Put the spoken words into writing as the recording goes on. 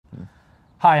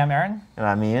Hi, I'm Aaron. And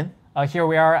I'm Ian. Here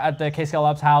we are at the K-Scale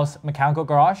Labs house mechanical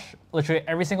garage. Literally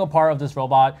every single part of this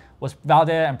robot was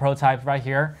validated and prototyped right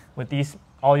here with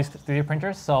all these 3D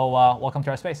printers. So welcome to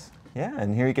our space. Yeah,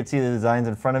 and here you can see the designs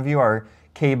in front of you, our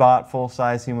K-Bot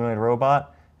full-size humanoid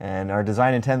robot. And our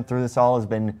design intent through this all has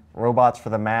been robots for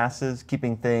the masses,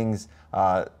 keeping things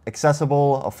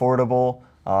accessible, affordable,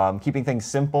 keeping things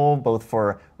simple, both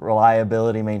for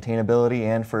reliability, maintainability,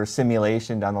 and for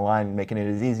simulation down the line, making it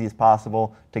as easy as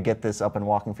possible to get this up and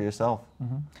walking for yourself.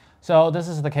 So this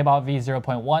is the K-Bot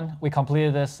V0.1. We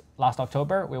completed this last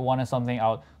October. We wanted something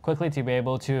out quickly to be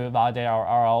able to validate our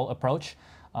RL approach.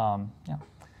 And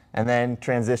then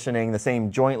transitioning the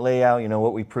same joint layout,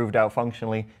 what we proved out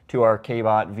functionally, to our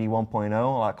K-Bot V1.0, a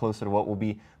lot closer to what we'll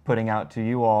be putting out to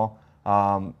you all.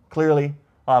 Clearly,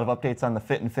 a lot of updates on the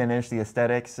fit and finish, the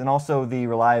aesthetics, and also the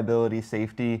reliability,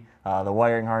 safety. The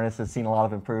wiring harness has seen a lot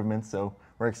of improvements, so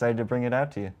we're excited to bring it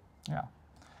out to you.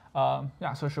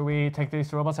 So should we take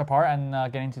these robots apart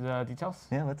and get into the details?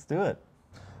 Yeah, let's do it.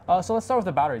 So let's start with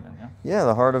the battery then. Yeah,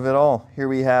 the heart of it all. Here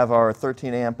we have our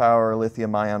 13 amp hour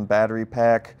lithium-ion battery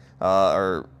pack.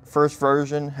 Our first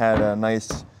version had a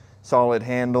nice solid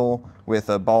handle with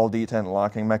a ball detent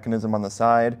locking mechanism on the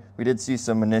side. We did see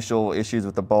some initial issues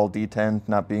with the ball detent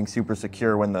not being super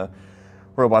secure when the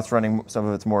robot's running some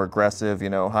of its more aggressive,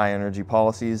 high energy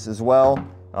policies as well.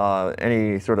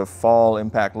 Any sort of fall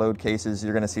impact load cases,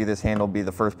 you're going to see this handle be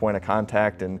the first point of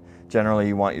contact, and generally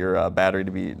you want your battery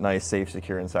to be nice, safe,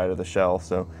 secure inside of the shell.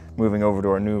 So moving over to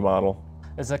our new model.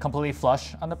 It's a completely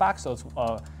flush on the back, so it's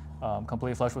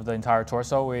completely flush with the entire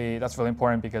torso. That's really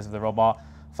important because if the robot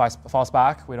falls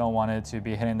back, we don't want it to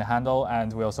be hitting the handle,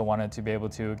 and we also want it to be able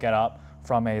to get up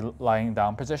from a lying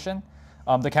down position.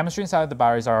 The chemistry inside of the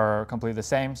batteries are completely the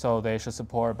same, so they should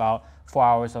support about 4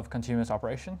 hours of continuous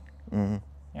operation. And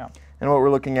what we're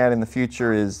looking at in the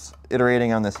future is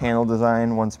iterating on this handle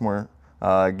design once more,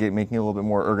 making it a little bit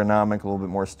more ergonomic, a little bit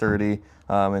more sturdy,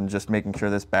 and just making sure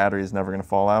this battery is never going to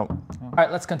fall out. All right,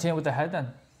 let's continue with the head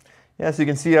then. Yeah, so you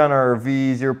can see on our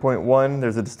V0.1,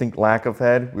 there's a distinct lack of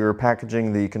head. We were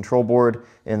packaging the control board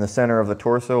in the center of the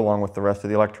torso along with the rest of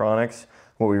the electronics.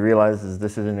 What we realized is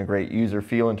this isn't a great user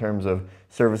feel in terms of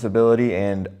serviceability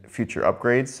and future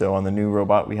upgrades. So on the new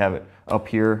robot, we have it up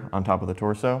here on top of the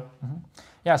torso.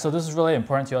 Yeah, so this is really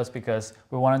important to us because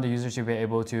we wanted the users to be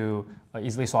able to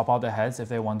easily swap out the heads if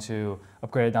they want to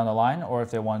upgrade it down the line, or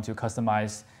if they want to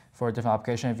customize for a different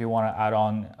application. If you want to add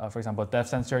on, for example, a depth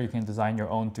sensor, you can design your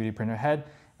own 3D printer head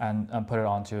and put it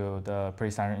onto the pretty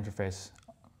standard interface.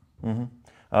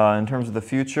 In terms of the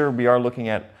future, we are looking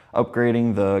at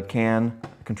upgrading the CAN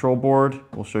control board.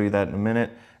 We'll show you that in a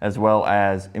minute, as well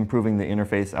as improving the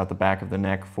interface out the back of the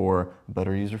neck for a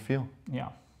better user feel. Yeah,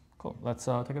 cool. Let's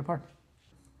take it apart.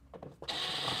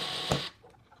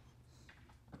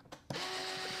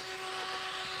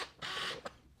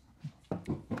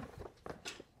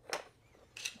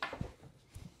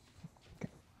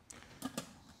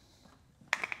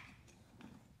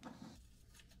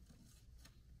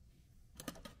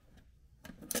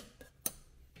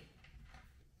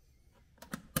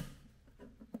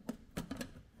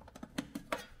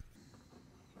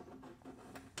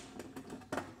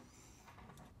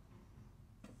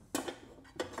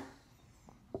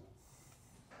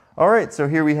 All right, so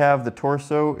here we have the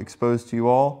torso exposed to you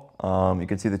all. You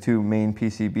can see the two main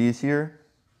PCBs here.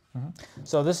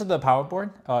 So this is the power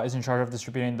board. It's in charge of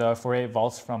distributing the 48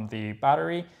 volts from the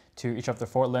battery to each of the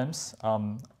 4 limbs.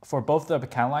 For both the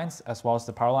CAN lines as well as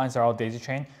the power lines are all daisy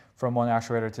chained from one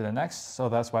actuator to the next. So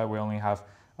that's why we only have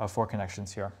 4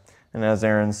 connections here. And as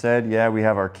Aaron said, yeah, we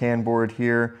have our CAN board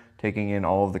here, taking in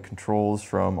all of the controls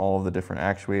from all of the different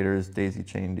actuators, daisy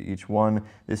chained to each one.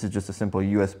 This is just a simple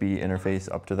USB interface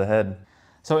up to the head.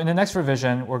 So in the next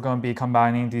revision, we're going to be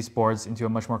combining these boards into a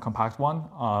much more compact one,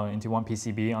 into one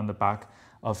PCB on the back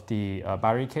of the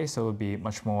battery case, so it will be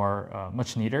much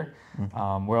neater.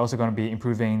 We're also going to be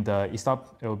improving the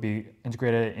e-stop. It will be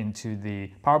integrated into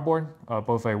the power board,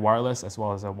 both a wireless as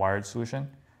well as a wired solution.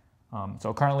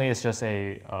 So currently it's just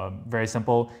a very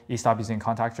simple e-stop using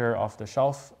contactor off the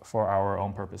shelf for our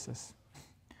own purposes.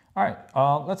 All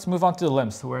right, let's move on to the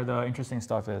limbs, where the interesting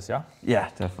stuff is, yeah? Yeah,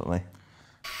 definitely.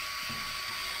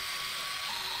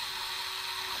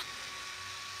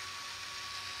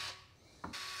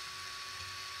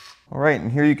 All right, and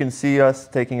here you can see us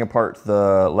taking apart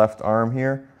the left arm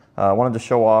here. I wanted to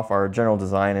show off our general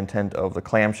design intent of the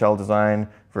clamshell design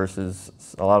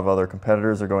versus a lot of other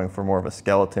competitors are going for more of a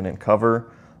skeleton and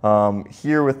cover.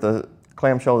 Here with the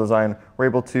clamshell design, we're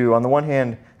able to, on the one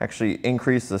hand, actually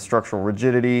increase the structural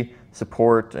rigidity,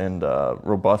 support, and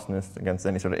robustness against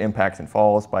any sort of impacts and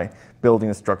falls by building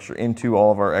the structure into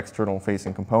all of our external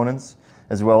facing components.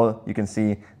 As well, you can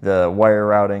see the wire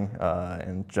routing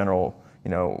and general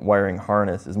wiring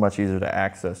harness is much easier to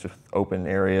access, just open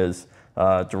areas,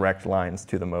 direct lines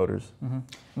to the motors.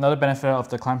 Another benefit of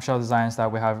the clamshell design is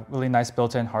that we have really nice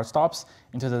built-in hardstops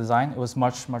into the design. It was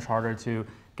much harder to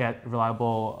get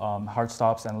reliable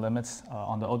hardstops and limits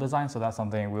on the old design, so that's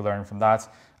something we learned from that,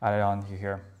 added on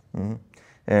here.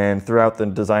 And throughout the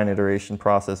design iteration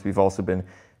process, we've also been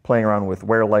playing around with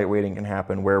where lightweighting can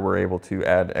happen, where we're able to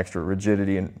add extra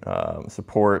rigidity and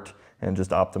support, and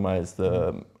just optimize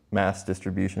the mass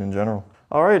distribution in general.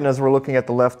 All right, and as we're looking at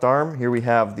the left arm, here we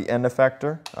have the end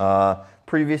effector.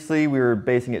 Previously, we were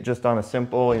basing it just on a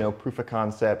simple, proof of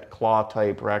concept, claw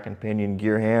type, rack and pinion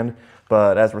gear hand.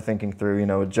 But as we're thinking through,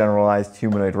 a generalized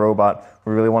humanoid robot,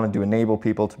 we really wanted to enable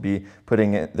people to be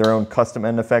putting their own custom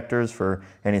end effectors for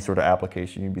any sort of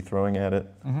application you'd be throwing at it.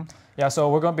 Yeah, so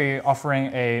we're going to be offering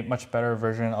a much better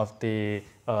version of the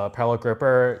parallel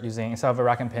gripper using, instead of a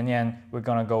rack and pinion, we're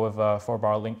going to go with a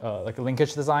 4-bar like a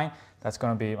linkage design. That's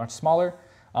going to be much smaller,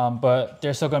 but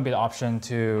there's still going to be the option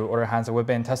to order hands. So we've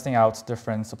been testing out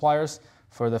different suppliers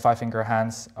for the 5-finger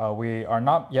hands. We are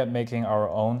not yet making our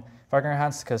own 5-finger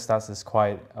hands because that's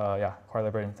quite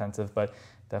labor intensive, but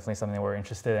definitely something we're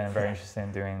interested in and very interested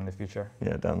in doing in the future.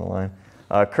 Yeah, down the line.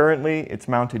 Currently, it's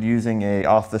mounted using a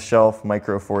off-the-shelf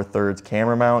Micro Four Thirds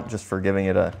camera mount, just for giving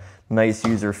it a nice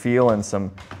user feel and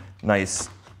some nice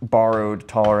borrowed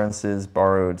tolerances,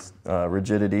 borrowed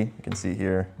rigidity. You can see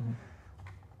here,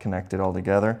 connected all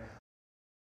together.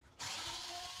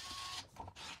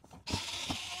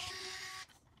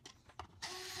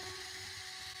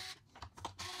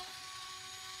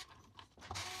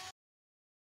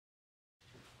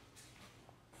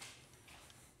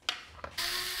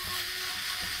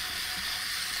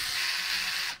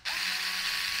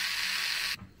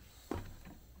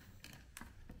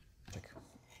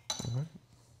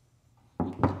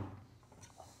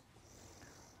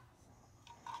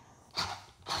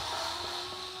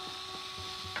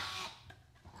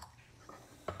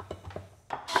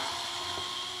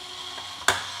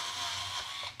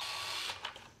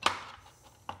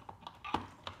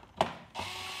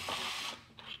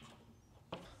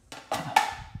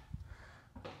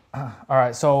 All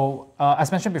right, so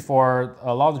as mentioned before,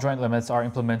 a lot of the joint limits are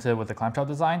implemented with the clamshell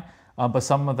design, but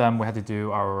some of them we had to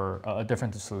do a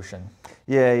different solution.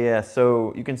 Yeah,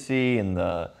 so you can see in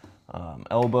the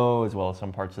elbow as well as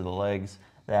some parts of the legs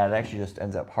that it actually just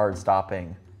ends up hard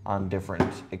stopping on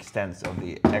different extents of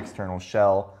the external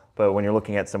shell. But when you're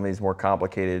looking at some of these more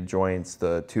complicated joints,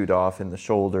 the 2-DOF in the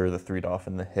shoulder, the 3-DOF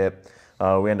in the hip,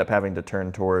 we end up having to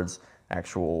turn towards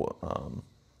actual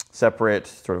separate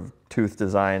sort of tooth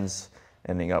designs,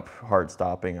 ending up hard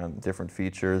stopping on different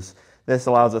features. This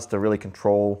allows us to really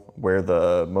control where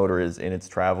the motor is in its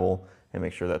travel and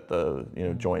make sure that the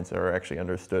joints are actually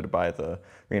understood by the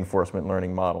reinforcement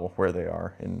learning model where they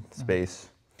are in space.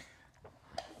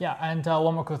 Yeah, and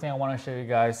one more cool thing I want to show you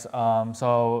guys.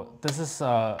 So this is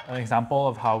an example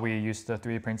of how we use the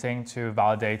 3D printing to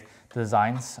validate the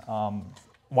designs.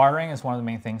 Wiring is one of the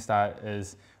main things that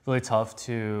is really tough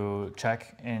to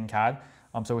check in CAD.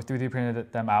 So we 3D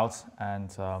printed them out and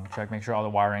make sure all the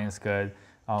wiring is good.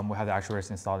 We have the actuators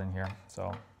installed in here.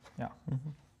 So yeah.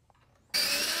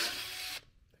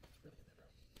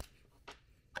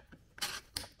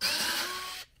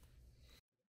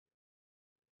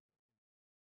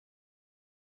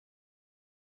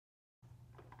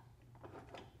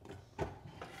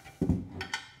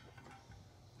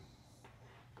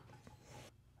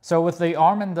 So with the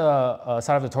arm and the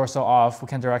side of the torso off, we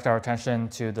can direct our attention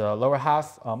to the lower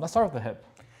half. Let's start with the hip.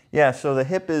 Yeah, so the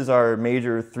hip is our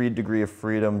major 3 degree of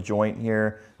freedom joint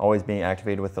here, always being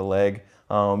activated with the leg.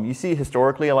 You see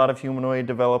historically a lot of humanoid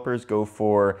developers go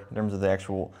for, in terms of the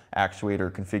actual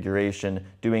actuator configuration,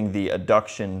 doing the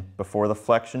adduction before the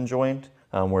flexion joint,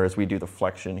 whereas we do the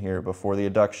flexion here before the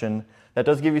adduction. That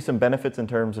does give you some benefits in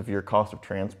terms of your cost of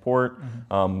transport.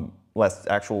 Less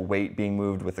actual weight being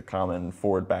moved with the common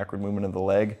forward-backward movement of the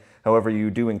leg. However,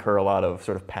 you do incur a lot of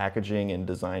sort of packaging and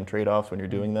design trade-offs when you're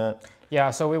doing that.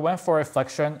 Yeah, so we went for a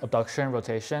flexion, abduction,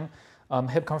 rotation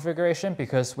hip configuration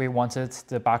because we wanted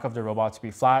the back of the robot to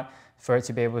be flat, for it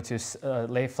to be able to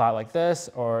lay flat like this,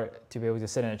 or to be able to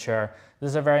sit in a chair.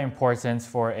 This is very important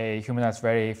for a human that's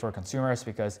ready for consumers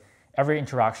because every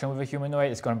interaction with a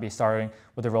humanoid is going to be starting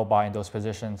with the robot in those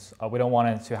positions. We don't want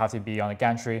it to have to be on a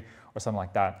gantry or something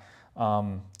like that.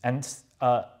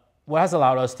 what has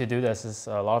allowed us to do this is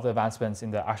a lot of the advancements in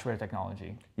the actuator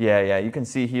technology. Yeah, you can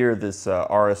see here this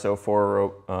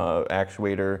RS04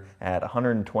 actuator at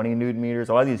 120 Newton meters.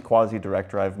 A lot of these quasi-direct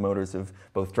drive motors have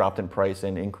both dropped in price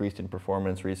and increased in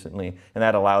performance recently, and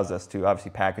that allows us to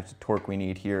obviously package the torque we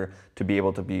need here to be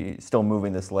able to be still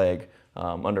moving this leg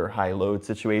under high load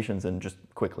situations and just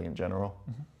quickly in general.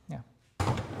 Mm-hmm. Yeah.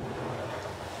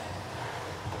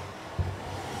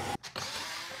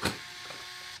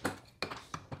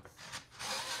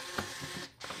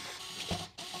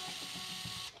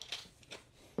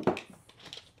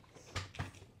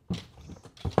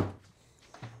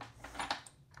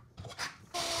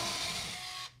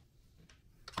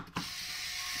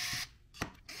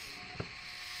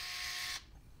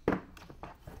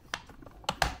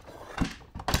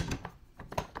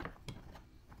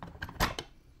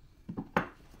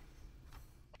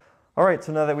 All right,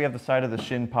 so now that we have the side of the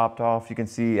Shin popped off, you can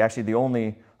see actually the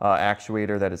only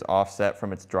actuator that is offset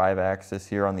from its drive axis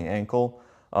here on the ankle.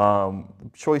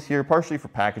 Choice here, partially for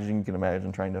packaging. You can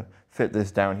imagine trying to fit this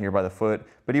down here by the foot,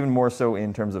 but even more so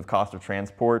in terms of cost of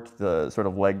transport, the sort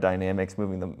of leg dynamics,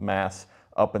 moving the mass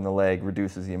up in the leg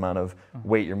reduces the amount of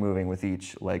weight you're moving with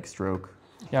each leg stroke.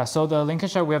 Yeah, so the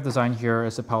linkage that we have designed here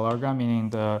is a parallelogram,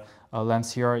 meaning the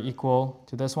lengths here are equal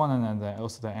to this one, and then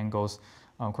also the angles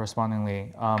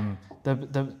correspondingly.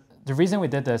 The reason we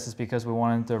did this is because we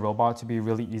wanted the robot to be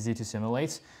really easy to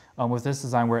simulate. With this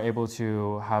design, we're able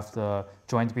to have the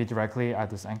joint be directly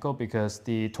at this ankle because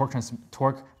the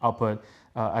torque output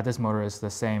at this motor is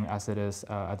the same as it is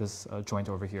at this joint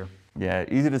over here. Yeah,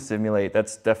 easy to simulate.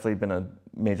 That's definitely been a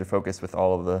major focus with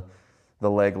all of the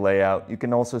leg layout. You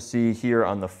can also see here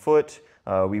on the foot,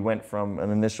 we went from an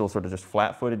initial sort of just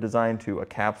flat-footed design to a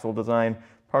capsule design,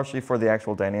 partially for the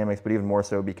actual dynamics, but even more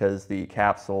so because the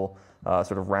capsule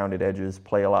sort of rounded edges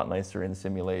play a lot nicer in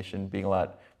simulation, being a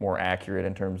lot more accurate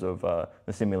in terms of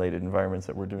the simulated environments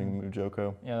that we're doing in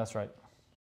Mujoko. Yeah, that's right.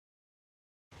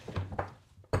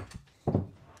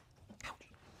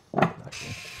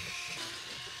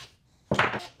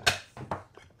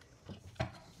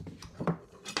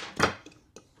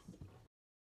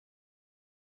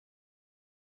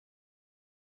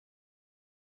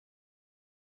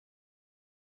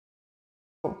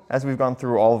 As we've gone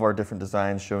through all of our different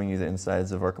designs showing you the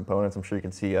insides of our components, I'm sure you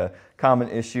can see a common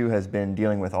issue has been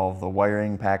dealing with all of the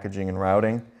wiring, packaging, and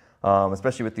routing,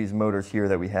 especially with these motors here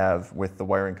that we have with the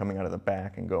wiring coming out of the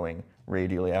back and going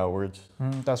radially outwards.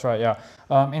 That's right,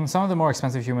 yeah. In some of the more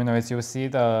expensive humanoids, you'll see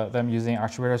them using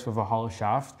actuators with a hollow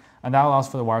shaft, and that allows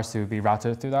for the wires to be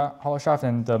routed through that hollow shaft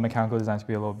and the mechanical design to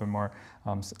be a little bit more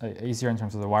easier in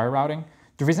terms of the wire routing.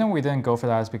 The reason we didn't go for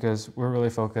that is because we're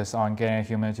really focused on getting a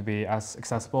human to be as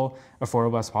accessible,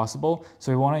 affordable as possible.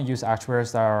 So we want to use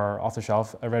actuators that are off the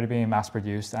shelf, already being mass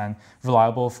produced and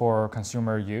reliable for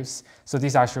consumer use. So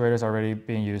these actuators are already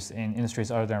being used in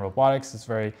industries other than robotics. It's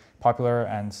very popular,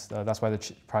 and that's why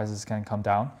the prices can come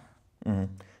down. Mm-hmm.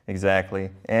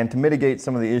 Exactly. And to mitigate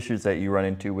some of the issues that you run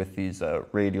into with these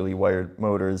radially wired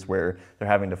motors where they're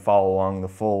having to follow along the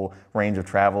full range of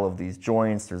travel of these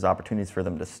joints, there's opportunities for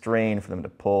them to strain, for them to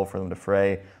pull, for them to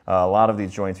fray. A lot of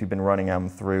these joints, we've been running them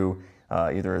through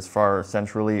either as far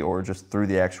centrally or just through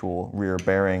the actual rear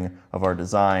bearing of our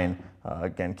design,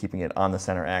 again, keeping it on the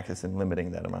center axis and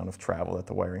limiting that amount of travel that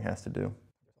the wiring has to do.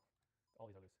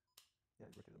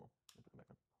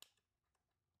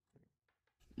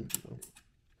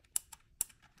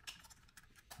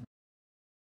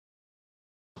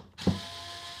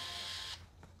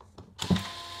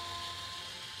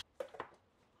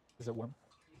 Is it warm?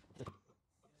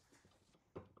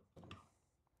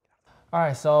 All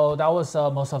right, so that was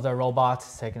most of the robot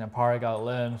taken apart, got the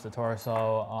limbs, the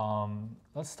torso.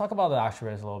 Let's talk about the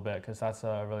actuators a little bit because that's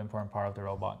a really important part of the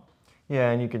robot.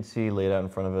 Yeah, and you can see laid out in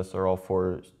front of us are all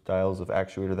four styles of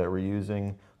actuator that we're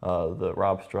using. The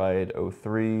Robstride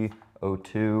 03,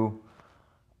 02,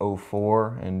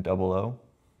 04, and 00.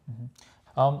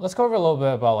 Let's go over a little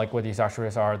bit about what these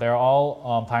actuators are. They're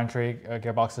all planetary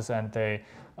gearboxes, and they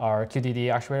are QDD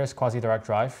actuators, quasi-direct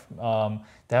drive.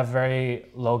 They have very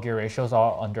low gear ratios,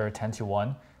 all under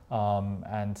 10:1.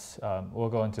 We'll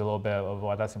go into a little bit of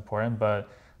why that's important. But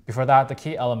before that, the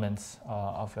key elements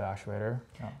of the actuator.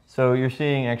 So you're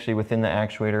seeing actually within the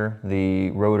actuator, the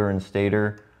rotor and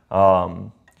stator,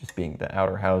 just being the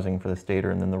outer housing for the stator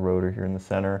and then the rotor here in the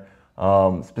center.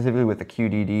 Specifically with the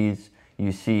QDDs,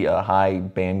 you see a high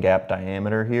band gap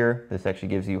diameter here. This actually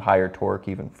gives you higher torque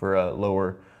even for a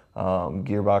lower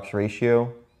gearbox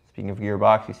ratio. Speaking of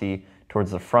gearbox, you see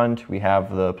towards the front we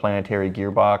have the planetary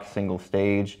gearbox, single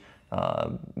stage,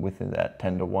 within that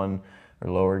 10:1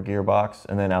 or lower gearbox.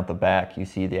 And then out the back, you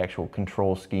see the actual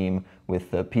control scheme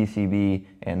with the PCB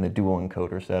and the dual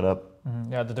encoder setup.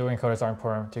 Yeah, the dual encoders are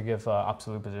important to give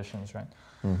absolute positions, right?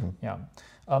 Yeah.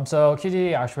 So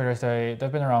QD actuators,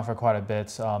 they've been around for quite a bit.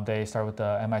 They start with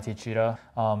the MIT Cheetah.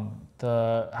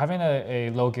 Having a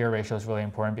low gear ratio is really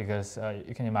important because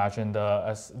you can imagine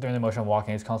during the motion of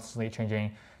walking, it's constantly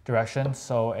changing direction.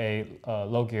 So a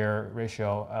low gear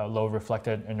ratio, low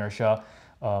reflected inertia,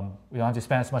 we don't have to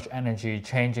spend as much energy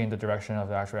changing the direction of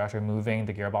the actuator, actually moving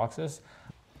the gearboxes.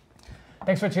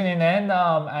 Thanks for tuning in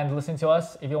and listening to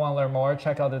us. If you want to learn more,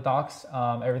 check out the docs.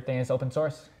 Everything is open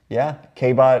source. Yeah,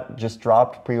 KBot just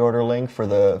dropped pre-order link for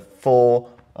the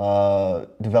full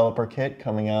developer kit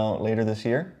coming out later this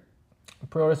year.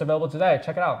 Pre-orders available today.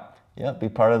 Check it out. Yeah, be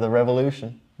part of the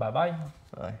revolution. Bye-bye.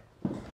 Bye.